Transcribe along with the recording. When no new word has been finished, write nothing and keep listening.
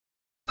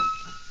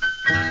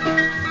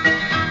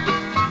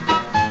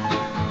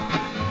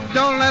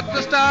let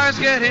the stars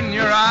get in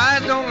your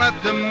eyes, don't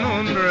let the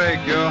moon break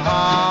your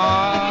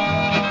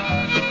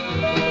heart.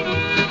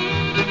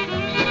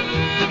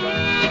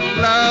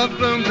 Love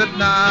blooms at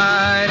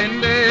night,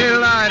 in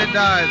daylight it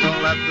dies,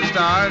 don't let the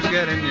stars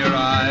get in your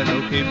eyes.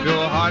 Oh, keep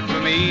your heart for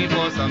me,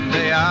 for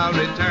someday I'll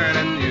return,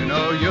 and you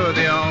know you're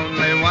the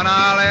only one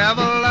I'll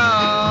ever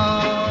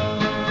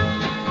love.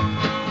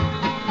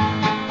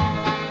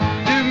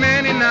 Too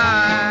many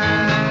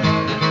nights,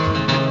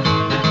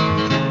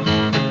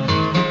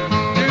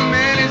 too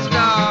many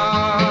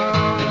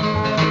stars,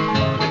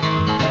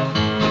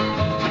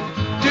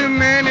 too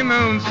many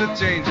moons to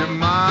change your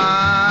mind.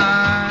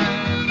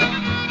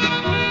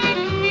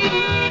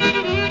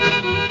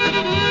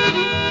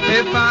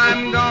 If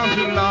I'm gone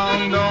too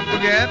long, don't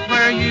forget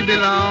where you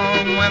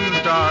belong. When the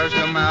stars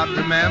come out,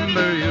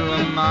 remember you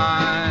are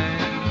mine.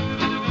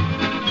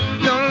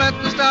 Don't let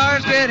the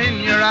stars get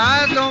in your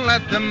eyes, don't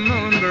let the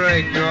moon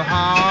break your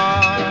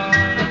heart.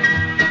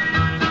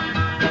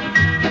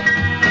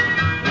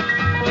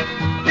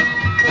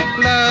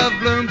 Love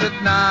blooms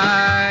at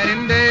night,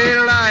 in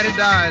daylight it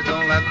dies,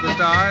 don't let the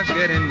stars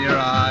get in your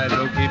eyes.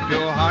 Oh, keep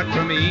your heart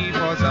for me,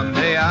 for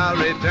someday I'll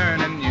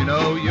return, and you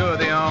know you're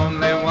the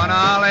only one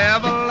I'll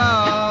ever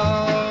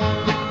love.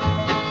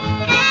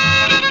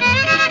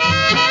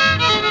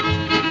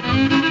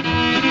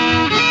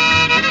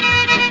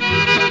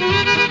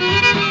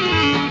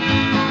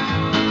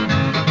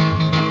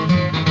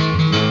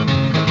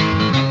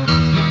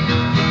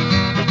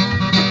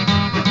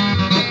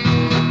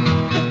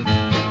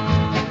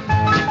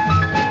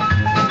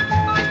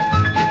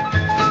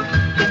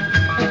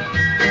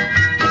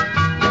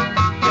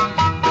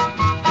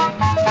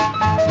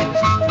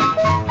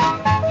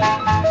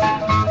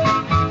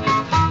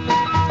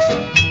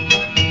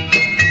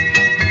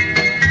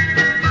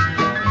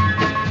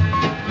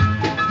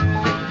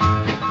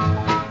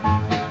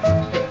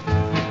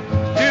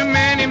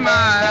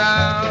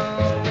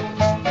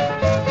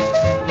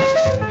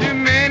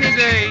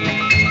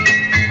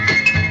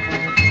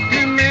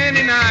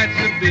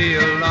 Be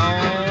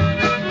alone.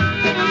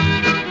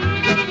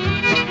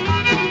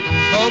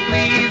 Oh,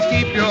 please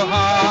keep your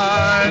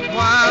heart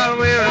while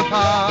we're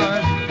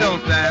apart.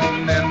 Don't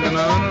stand in the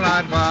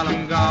moonlight while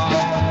I'm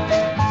gone.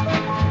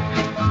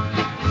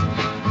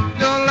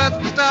 Don't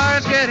let the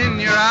stars get in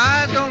your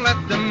eyes, don't let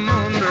the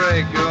moon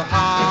break your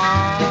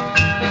heart.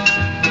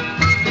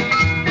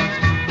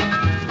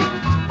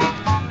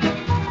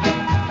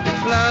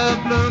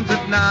 Love blooms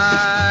at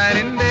night,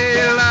 in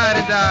daylight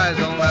it dies,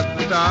 don't let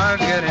the stars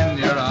get in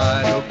your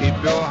eyes. Oh, keep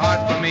your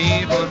heart for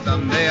me, for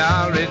someday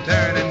I'll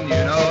return and